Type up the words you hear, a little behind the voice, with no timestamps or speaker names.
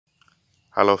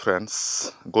Hello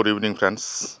friends, good evening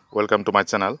friends. Welcome to my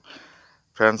channel.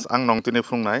 Friends, ang nong tini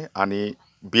fungnai ani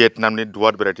Vietnam ni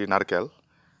Dwarf Variety narkel.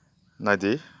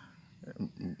 Nadi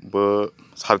bo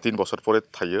 3.5 বছর পরে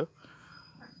থাইयो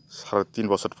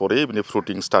 3.5 বছর পরে बिनि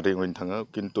fruiting starting होइन थाङो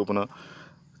किन्तु बनो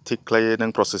थिक खालाय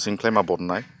नों प्रसेसिंग खालाय मा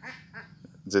बननाय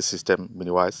जे सिस्टेम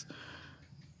बिनि वाइज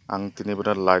आं तिनि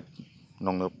बनो लाइट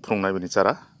नंनो फुंनाय बिनि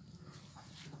चारा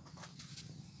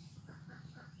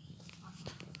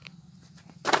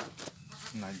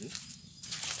नायदि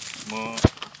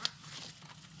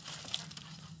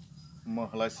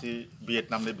महलासी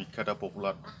वियतनाम ने बिख्यात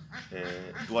पपुलार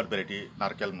डुआर भेराइटी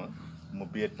नारकेल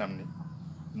वियतनाम नि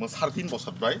 3.5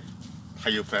 বছর बाय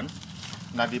थायो फ्रेंड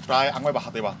नादि प्राय आंबाय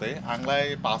बाहाते आंलाय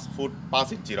 5 फुट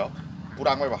 5 इंची रक पूरा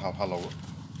आंबाय बाहा फालावो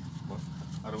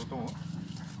आरो दङ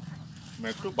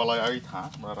मेट्रो बालाय आइ था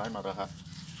माराय माराहा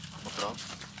मतलब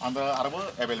आंदा आरो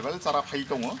अवेलेबल चारा फाइ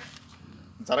दङ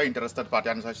जरा इंटरेस्टेड पार्टी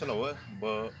आनि साइसलावो बो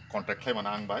कन्टेक्ट खालामना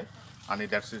आं बाय आनि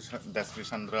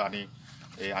डेस्क्रिप्शन रो आनि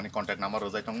कन्टेक्ट नम्बर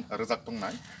रोजाक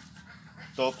दंनाय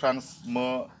तो फ्रेंड्स मो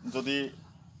जदि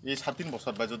ई 3.5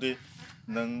 বছর बाय जदि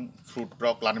नों फ्रुट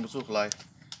रक लानि बुसु खलाय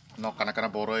न काना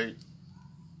बरै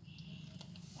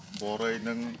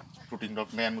नों फ्रुटिंग रक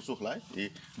नेन बुसु खलाय ई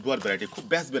डुआर भेराइटी खूब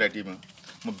बेस्ट भेराइटी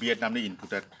मो वियतनाम नि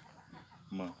इनपुटेड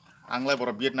मो आंलाय बर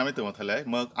वियतनाम नि तमो थालाय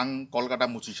मो आं कलकाता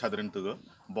मुचिसा द्रन तगो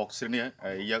बक्सरनि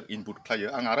या इनपुट खायो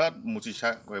आं आरो मुचिसा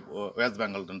वेस्ट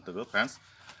बेंगल द्रन तगो फ्रेंड्स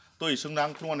तो इसुंग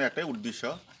आं फुंने एकटा उद्देश्य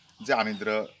जे आनिद्र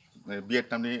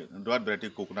वियतनाम नि डुआर भेराइटी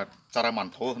कोकोनाट चारा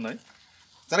मानथाव होनाय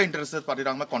जरा इंटरेस्टेड पार्टी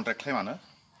आंबा कन्टेक्ट खालामना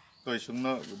तो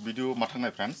इसुंनो video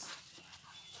माथांनाय friends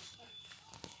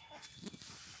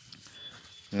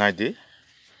नायदि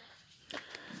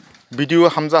video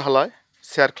हामजा हलाय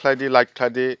share खालायदि like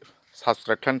खालायदि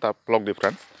subscribe खालायता blog the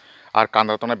friends are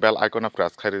Canara तने बेल आइकन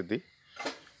प्रेस खालायदि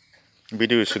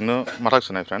भिडियो इसुंनो माथां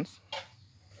सोनाय फ्रेंड्स